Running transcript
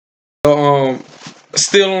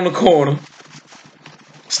Still on the corner.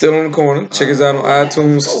 Still on the corner. Check us out on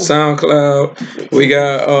iTunes, SoundCloud. We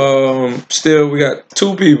got we got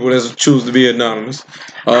 2 people that choose to be anonymous.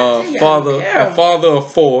 A father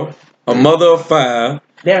of 4, a mother of 5,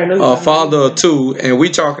 a father of 2, and we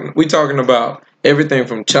talking about everything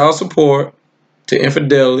from child support to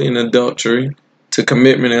infidelity and adultery to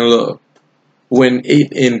commitment and love when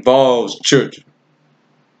it involves children.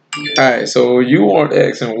 Alright, so you weren't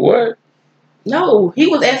asking what? No, he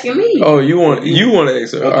was asking me. Oh, you want to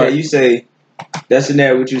ask her. Okay, Right. you say that's the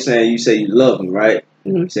narrative. What you saying? You say you love him, right?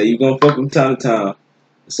 Mm-hmm. You say you gonna fuck him time to time,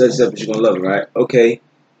 such but you gonna love him, right? Okay.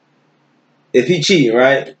 If he cheating,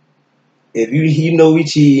 right? If you know he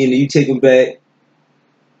cheating and you take him back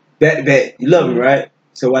to back, you love him, right?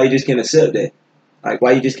 So why you just can't accept that? Like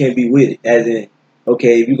why you just can't be with it? As in,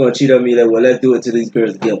 okay, if you gonna cheat on me, like well, let's do it to these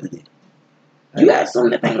girls together. Then. You got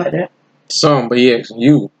something to think like that. Some, but he asking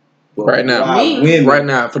you. Well, right now, women? Right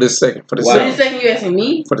now, for this second, For the second, you asking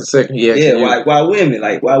me? For the second, he asking you. Why women?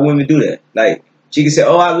 Like, why women do that? Like, she can say,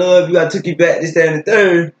 "Oh, I love you. I took you back. This, that, and the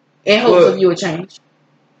third." In hopes of you will change.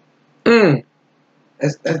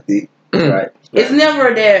 That's deep, right? It's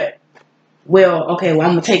never that. Well, okay. Well,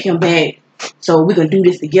 I'm gonna take him back, so we gonna do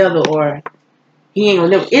this together, or he ain't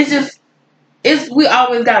gonna live. It's we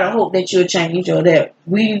always gotta hope that you'll change, or that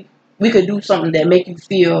we could do something that make you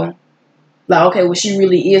feel. Like, okay, well, she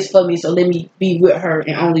really is for me, so let me be with her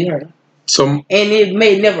and only her. And it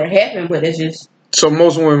may never happen, but it's just... So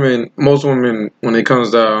most women, when it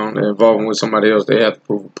comes down to involving with somebody else, they have to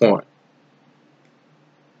prove a point.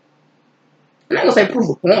 I'm not going to say prove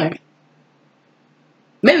a point.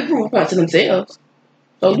 Maybe prove a point to themselves.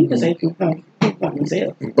 So you can say prove a point to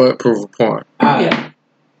themselves. But prove a point. Yeah.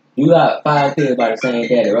 You got 5 kids by the same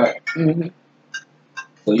daddy, right? Mm-hmm.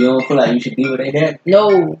 So you don't feel like you should be with their daddy?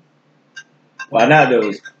 No. Why not, though?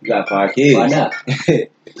 You got 5 kids. Why not?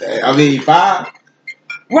 I mean, 5?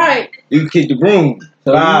 Right. You can kick the broom.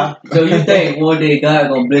 So you think one day God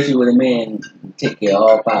gonna bless you with a man and take care of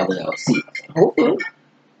all 5 of y'all? See? Hopefully.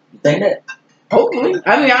 You think that? Hopefully.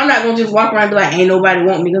 I mean, I'm not gonna just walk around and be like, ain't nobody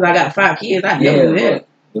want me because I got 5 kids. I never do that.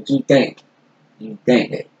 But you think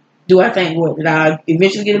that. Do I think what? Did I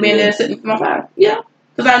eventually get a man that's sitting for my 5? Yeah.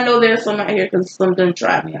 Because I know there's some out here because some done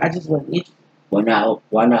tried me. I just wasn't interested. Why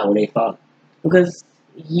not with their father? Because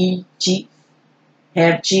he cheats,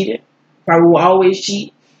 have cheated, probably will always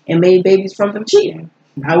cheat, and made babies from them cheating.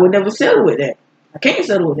 I would never settle with that. I can't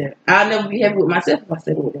settle with that. I'll never be happy with myself if I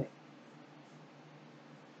settle with that.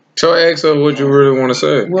 So ask her what you really want to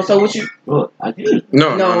say. Well, so what you... Look, I did.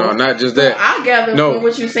 No, not just that. I gather from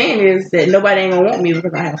what you're saying is that nobody ain't going to want me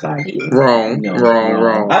because I have 5 kids. Wrong.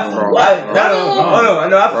 I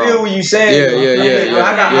feel what you saying. Yeah.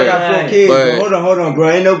 I got 4 kids. But hold on, bro.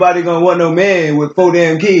 Ain't nobody going to want no man with 4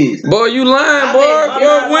 damn kids. Boy, you lying, boy.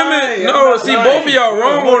 Women. No, see, both of y'all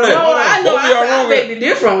wrong on that. No, I know. I beg to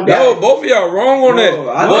differ on that. No, both of y'all wrong on that.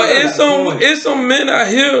 But it's some men out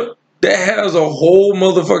here that has a whole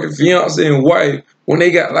motherfucking fiance and wife when they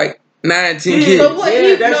got like 9, 10 kids. So what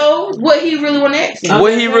he really want to ask you?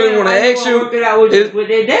 What he really want to ask you is with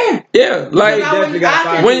their dad. Yeah, like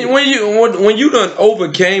when you done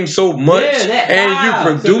overcame so much and you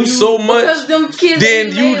produce so much,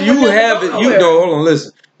 then you have it. You know, hold on,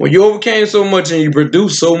 listen. When you overcame so much and you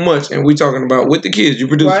produce so much, and we talking about with the kids, you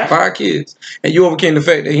produced 5 kids, and you overcame the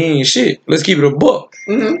fact that he ain't shit. Let's keep it a buck.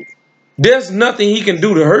 Mm-hmm. There's nothing he can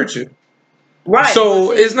do to hurt you. Right.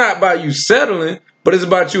 So it's not about you settling, but it's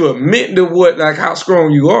about you admitting to how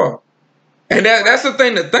strong you are. And that's the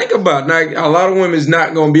thing to think about. Now, a lot of women's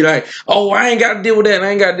not going to be like, oh, I ain't got to deal with that. I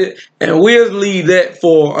ain't got to. And we'll leave that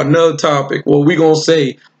for another topic where we're going to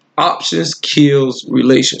say options kills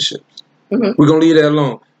relationships. Mm-hmm. We're going to leave that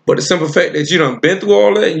alone. But the simple fact that you done been through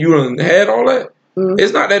all that and you done had all that,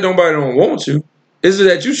 it's not that nobody don't want you. It's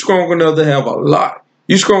that you strong enough to have a lot.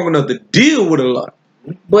 You strong enough to deal with a lot.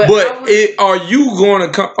 But are you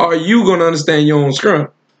going to understand your own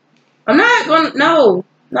strength? I'm not going to. No,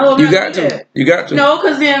 you got to. You got to. No,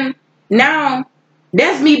 because then now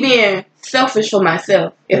that's me being selfish for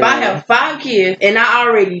myself. If I have 5 kids and I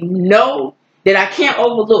already know that I can't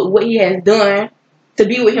overlook what he has done to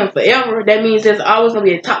be with him forever, that means there's always going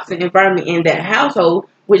to be a toxic environment in that household,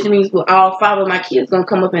 which means with all 5 of my kids going to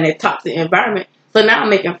come up in a toxic environment. So now I'm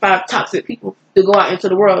making 5 toxic people to go out into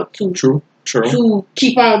the world to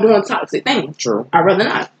keep on doing toxic things. True. I'd rather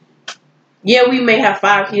not. Yeah, we may have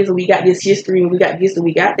 5 kids and we got this history and we got this and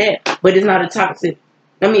we got that, but it's not a toxic.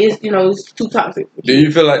 I mean, it's too toxic. Do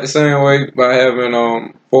you feel like the same way by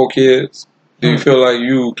having 4 kids? Do you feel like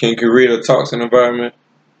you can create a toxic environment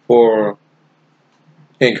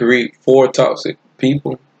and create 4 toxic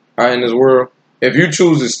people out in this world? if you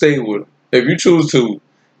choose to stay with him, if you choose to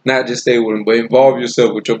not just stay with him, but involve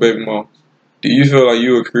yourself with your baby mom, do you feel like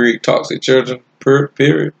you would create toxic children,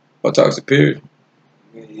 period, or toxic period?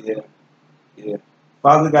 Yeah.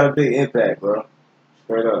 Father got a big impact, bro.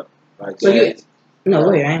 Straight up. Like, So you, no,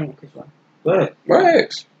 wait, I ain't gonna cut you off. Go ahead.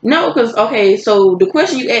 Right. No, because okay, so the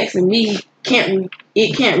question you asking me can't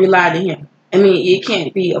rely to him. I mean, it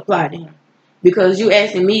can't be applied to him because you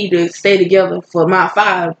asking me to stay together for my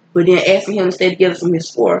 5, but then asking him to stay together from his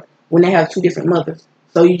 4 when they have 2 different mothers.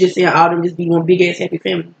 So you just saying all them just be one big ass happy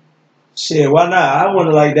family. Shit, why not? I want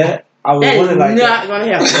it like that. I would That want is it like not that. gonna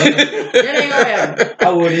happen. That ain't gonna happen.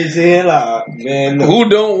 I wouldn't say like, man. Look, Who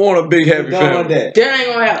don't want a big happy don't want family? that. That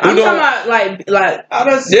ain't gonna happen. I'm Who talking about like I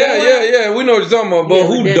done seen Yeah. We know what you're talking about. But Yeah,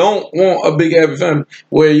 who but don't want a big happy family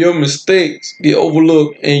where your mistakes get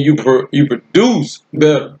overlooked and you produce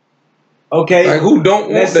better? Okay. Like who don't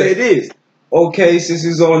want Let's that? say this. Okay, since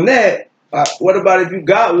it's on that, what about if you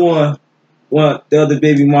got one the other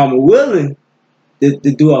baby mama willing to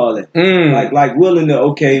do all that? Like willing to,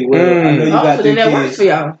 okay, well, I know you got so 3 then that works kids. for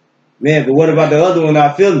y'all. Man, but what about the other one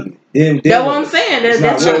not feeling it? That's what I'm saying. That's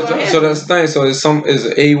not gonna happen. So that's the thing. So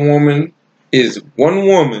is one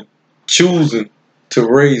woman choosing to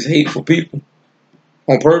raise hateful people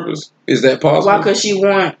on purpose? Is that possible? Why?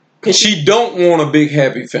 Because she don't want a big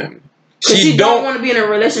happy family. She don't want to be in a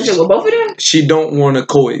relationship with both of them. She don't want to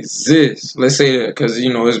coexist. Let's say that because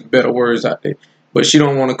there's better words out there. But she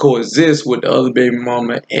don't want to coexist with the other baby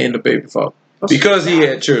mama and the baby father because he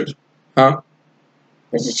had children, huh?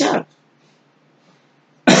 That's a child.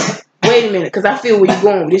 Wait a minute, because I feel where you're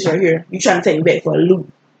going with this right here. You trying to take me back for a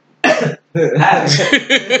loop. No,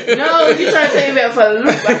 you trying to take me back for a loop.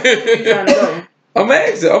 I feel where you trying to go. I'm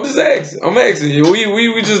just asking you. We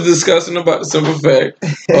were just discussing about the simple fact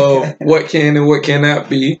of what can and what cannot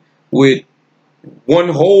be with one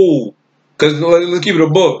whole. Because let's keep it a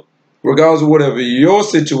book. Regardless of whatever your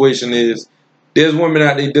situation is, there's women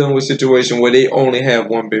out there dealing with a situation where they only have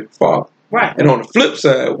one baby father. Right. And on the flip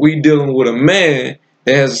side, we dealing with a man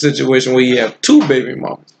that has a situation where he have 2 baby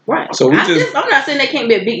mamas. Right. So I'm not saying they can't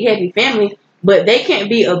be a big happy family, but they can't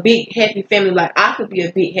be a big happy family like I could be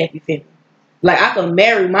a big happy family. Like I could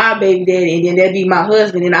marry my baby daddy and then that'd be my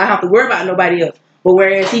husband and I don't have to worry about nobody else. But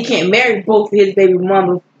whereas he can't marry both his baby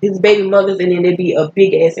mothers, and then there'd be a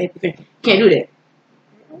big ass happy family. Can't do that.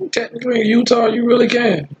 Technically in Utah, you really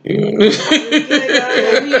can. Well,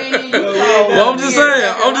 I'm just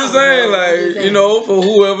saying, like, for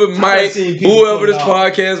whoever this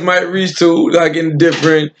podcast might reach to, like in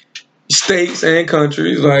different states and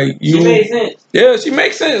countries, like you. She made sense. Yeah, she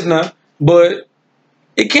makes sense now, but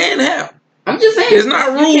it can happen. I'm just saying. It's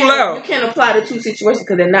not ruled out. You can't apply the 2 situations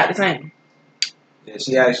because they're not the same. Yeah,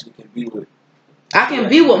 she actually can be with. I can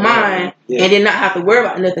be with mine and then not have to worry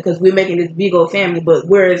about nothing because we're making this big old family. But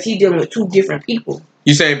whereas he dealing with 2 different people.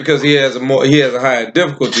 You saying because he has a higher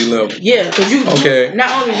difficulty level? Yeah, because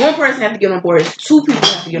not only one person have to get on board, it's 2 people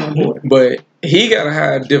have to get on board. But he got a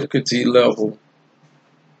higher difficulty level,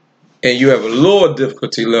 and you have a lower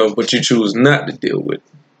difficulty level, but you choose not to deal with it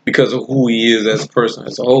because of who he is as a person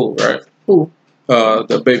as a whole, right? Who?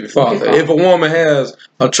 The baby father. If a woman has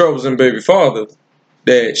her troubles in baby father,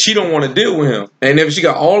 that she don't want to deal with him, and if she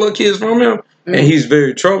got all her kids from him, and he's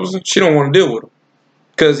very troublesome, she don't want to deal with him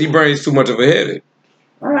because he brings too much of a headache.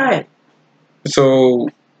 All right. So,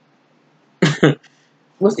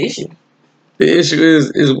 what's the issue? The issue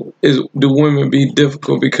is do women be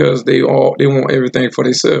difficult because they want everything for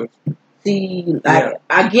themselves? See,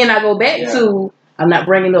 again, I go back to I'm not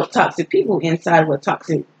bringing up toxic people inside of a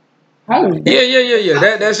toxic home.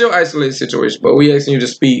 That's your isolated situation. But we asking you to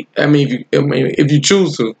speak. If you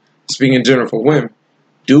choose to speak in general for women,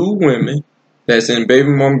 do women that's in baby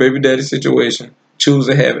mom, baby daddy situation choose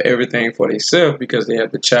to have everything for themselves because they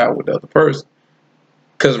have the child with the other person?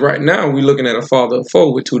 Because right now we're looking at a father of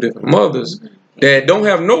 4 with 2 different mothers that don't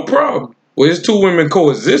have no problem with his 2 women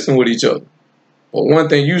coexisting with each other. But one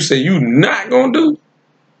thing you say you not gonna do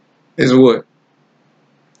is what?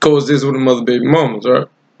 Coexist with the mother baby mamas, right?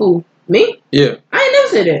 Who? Me? Yeah. I ain't never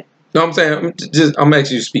said that. No, I'm saying I'm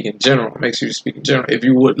actually speaking in general. If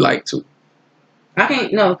you would like to. I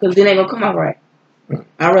can't because then they gonna come out right.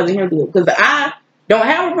 I'd rather him do it because I don't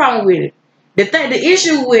have a problem with it. The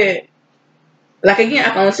issue with, like again, I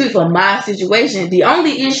can only speak for my situation. The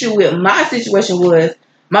only issue with my situation was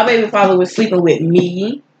my baby father was sleeping with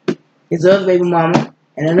me, his other baby mama,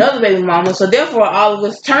 and another baby mama. So therefore, all of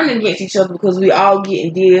us turned against each other because we all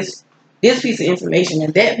getting this piece of information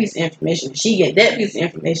and that piece of information. And she get that piece of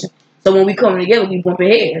information. So when we come together, we bumping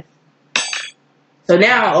heads. So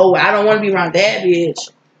now, I don't want to be around that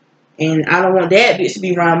bitch. And I don't want that bitch to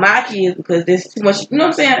be around my kids because there's too much. You know what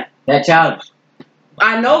I'm saying? That childish.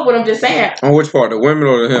 I know, but I'm just saying. On which part, the women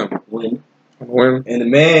or the him? Women. Women. And the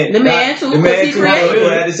man too, the man he too, created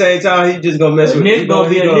but at the same time he just gonna mess with Nigga gonna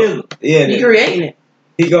be a nigga. Yeah, He creating it.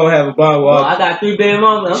 he gonna have a bond Well, I got 3 baby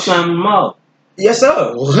mamas. I'm trying them all. Yes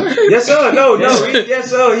sir. What? Yes sir. No. Yes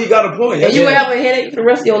sir. He got a point. And you will have a headache for the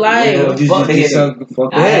rest of your life. Fuck the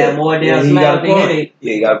headache. I have more damn smiles than headache.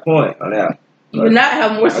 Yeah, you got a point on that. You will not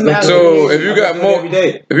have more smiles. So if you got more,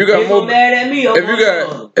 They mad at me.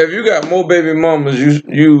 if you got more baby mamas,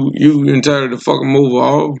 you entitled to fucking move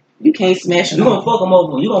all. You can't smash them. You gonna fuck them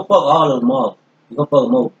over. You gonna fuck all of them off. You gonna fuck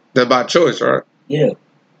them over. That's by choice, right? Yeah.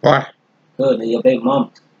 Why? Good, they're your baby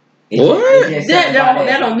mama. What?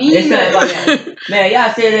 That don't mean it's something about that. Man,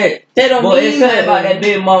 y'all say that. That don't Boy, mean it's something about that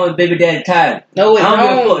baby mama and baby daddy time. No, it I don't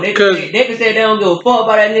don't. give a fuck. They can say they don't give a fuck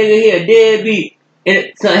about that nigga here, deadbeat.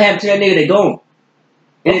 And something happen to that nigga, they gone.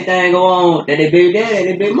 Anything go on that they baby daddy and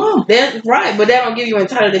they baby mama. That's right, but that don't give you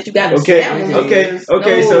entitled that you got to Okay.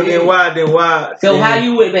 No, So then why? So how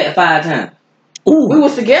you with back 5 times? Ooh. We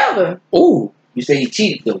was together. Ooh. You say he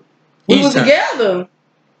cheated though. We was together.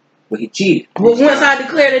 But he cheated. But once I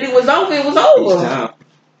declared that it was over, it was over.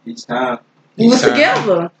 Each time. We was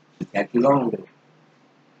together. Got too long though.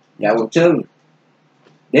 Y'all will tell me.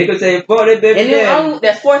 They could say fuck that baby And daddy. then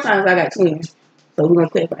that's 4 times I got twins. So we're gonna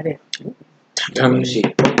clarify that.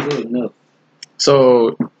 Shit, good enough.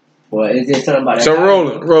 So, boy, it's just something about that. So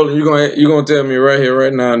Roland, you gonna tell me right here,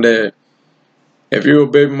 right now that if you're a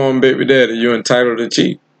baby mom, baby daddy, you're entitled to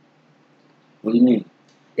cheat? What do you mean?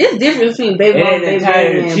 It's different between baby mom, baby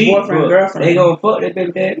daddy, and boyfriend, girlfriend. They gonna fuck that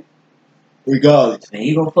baby daddy. Regardless. Man,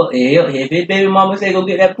 he gonna fuck. If his baby mama say go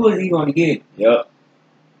get that pussy, he gonna get it. Yep.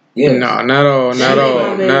 Yeah. No, not all.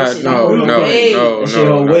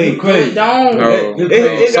 Way crazy.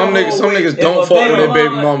 Some niggas don't fuck with their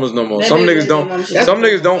baby mamas no more. Some niggas don't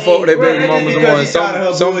fuck with their baby mamas no more. And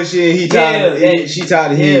some she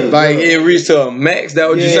tired of him. Like it reached to a max. That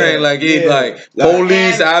what you saying? Like it like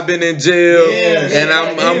police. I've been in jail and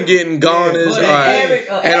I'm getting garnished. Right.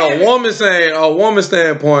 And a woman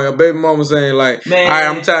standpoint, a baby mama saying like, all right,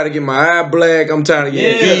 I'm tired of getting my eye black. I'm tired of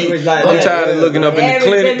getting beat. I'm tired of looking up in the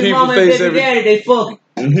clinic. People face every daddy, they fucking.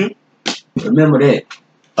 Remember that.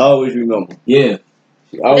 Always remember. Yeah.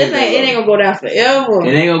 It ain't gonna go down forever.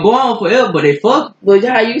 It ain't gonna go on forever, but they fuck. But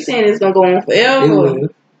how you saying it's gonna go on forever?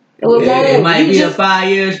 It might be a 5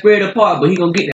 year spread apart, but he gonna get that.